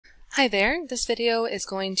Hi there, this video is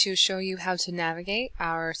going to show you how to navigate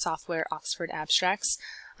our software Oxford abstracts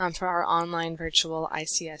for our online virtual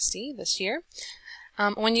ICSD this year.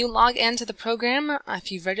 When you log into the program, if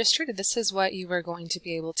you've registered, this is what you are going to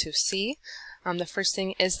be able to see. The first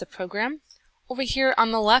thing is the program. Over here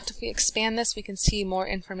on the left, if we expand this, we can see more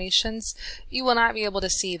informations. You will not be able to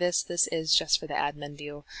see this. This is just for the admin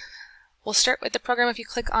view. We'll start with the program. If you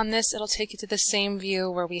click on this, it'll take you to the same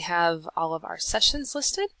view where we have all of our sessions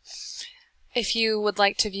listed. If you would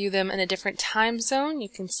like to view them in a different time zone, you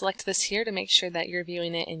can select this here to make sure that you're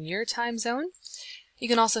viewing it in your time zone. You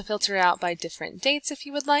can also filter out by different dates if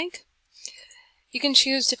you would like. You can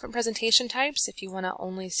choose different presentation types if you want to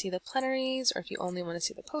only see the plenaries or if you only want to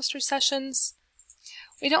see the poster sessions.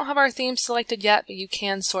 We don't have our themes selected yet, but you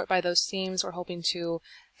can sort by those themes. We're hoping to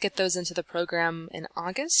get those into the program in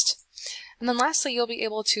August. And then lastly, you'll be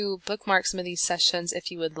able to bookmark some of these sessions if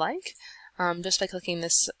you would like, just by clicking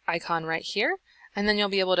this icon right here, and then you'll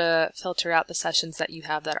be able to filter out the sessions that you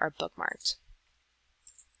have that are bookmarked.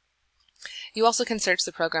 You also can search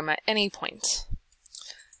the program at any point.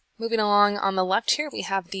 Moving along on the left here, we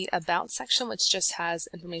have the About section, which just has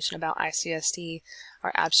information about ICSD,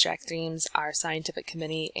 our abstract themes, our scientific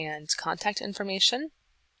committee, and contact information.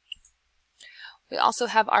 We also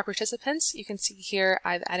have our participants. You can see here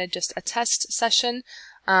I've added just a test session.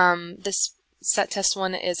 This test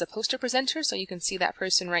one is a poster presenter, so you can see that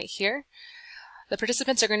person right here. The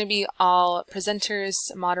participants are going to be all presenters,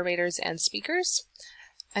 moderators, and speakers.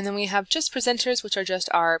 And then we have just presenters, which are just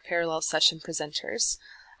our parallel session presenters.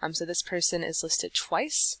 So this person is listed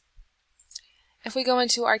twice. If we go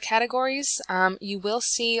into our categories, you will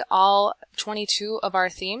see all 22 of our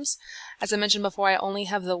themes. As I mentioned before, I only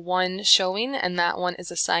have the one showing, and that one is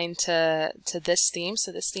assigned to this theme.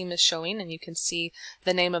 So this theme is showing, and you can see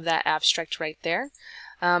the name of that abstract right there.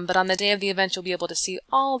 But on the day of the event, you'll be able to see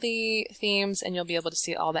all the themes, and you'll be able to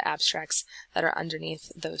see all the abstracts that are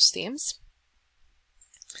underneath those themes.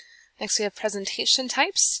 Next, we have presentation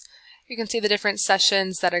types. You can see the different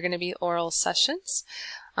sessions that are going to be oral sessions.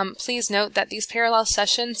 Please note that these parallel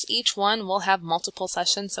sessions, each one will have multiple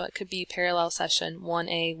sessions, so it could be parallel session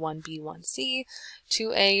 1A, 1B, 1C,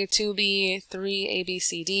 2A, 2B, 3A, B,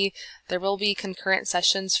 C, D. There will be concurrent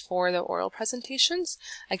sessions for the oral presentations.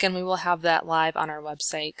 Again, we will have that live on our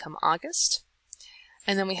website come August.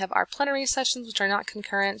 And then we have our plenary sessions, which are not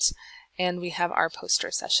concurrent, and we have our poster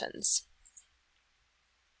sessions.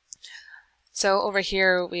 So over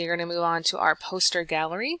here, we are going to move on to our poster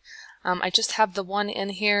gallery. I just have the one in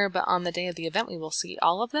here, but on the day of the event, we will see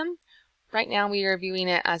all of them. Right now, we are viewing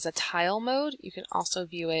it as a tile mode. You can also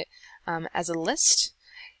view it as a list.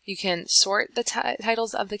 You can sort the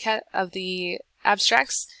titles of the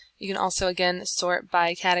abstracts. You can also, again, sort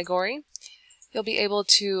by category. You'll be able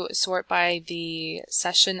to sort by the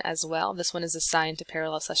session as well. This one is assigned to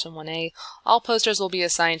parallel session 1A. All posters will be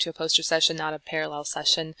assigned to a poster session, not a parallel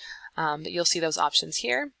session, but you'll see those options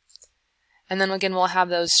here. And then again, we'll have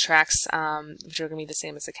those tracks, which are going to be the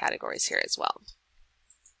same as the categories here as well.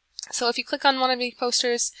 So if you click on one of these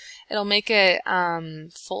posters, it'll make it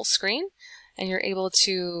full screen, and you're able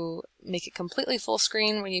to make it completely full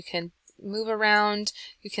screen where you can move around,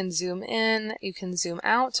 you can zoom in, you can zoom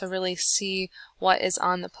out to really see what is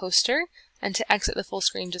on the poster. And to exit the full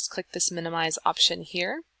screen, just click this minimize option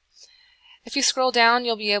here. If you scroll down,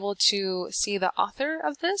 you'll be able to see the author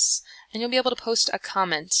of this, and you'll be able to post a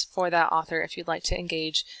comment for that author if you'd like to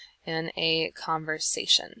engage in a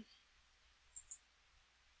conversation.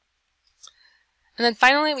 And then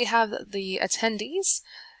finally, we have the attendees.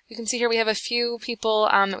 You can see here we have a few people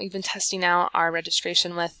that we've been testing out our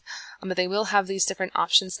registration with, but they will have these different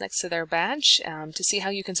options next to their badge. To see how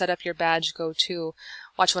you can set up your badge, go to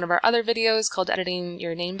watch one of our other videos called Editing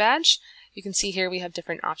Your Name Badge. You can see here we have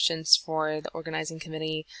different options for the organizing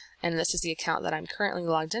committee, and this is the account that I'm currently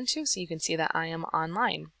logged into, so you can see that I am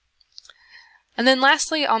online. And then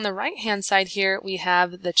lastly, on the right-hand side here, we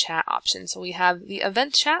have the chat option. So we have the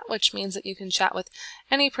event chat, which means that you can chat with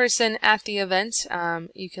any person at the event.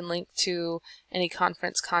 You can link to any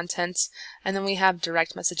conference content, and then we have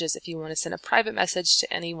direct messages if you want to send a private message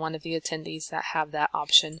to any one of the attendees that have that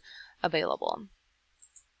option available.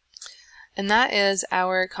 And that is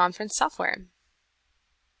our conference software.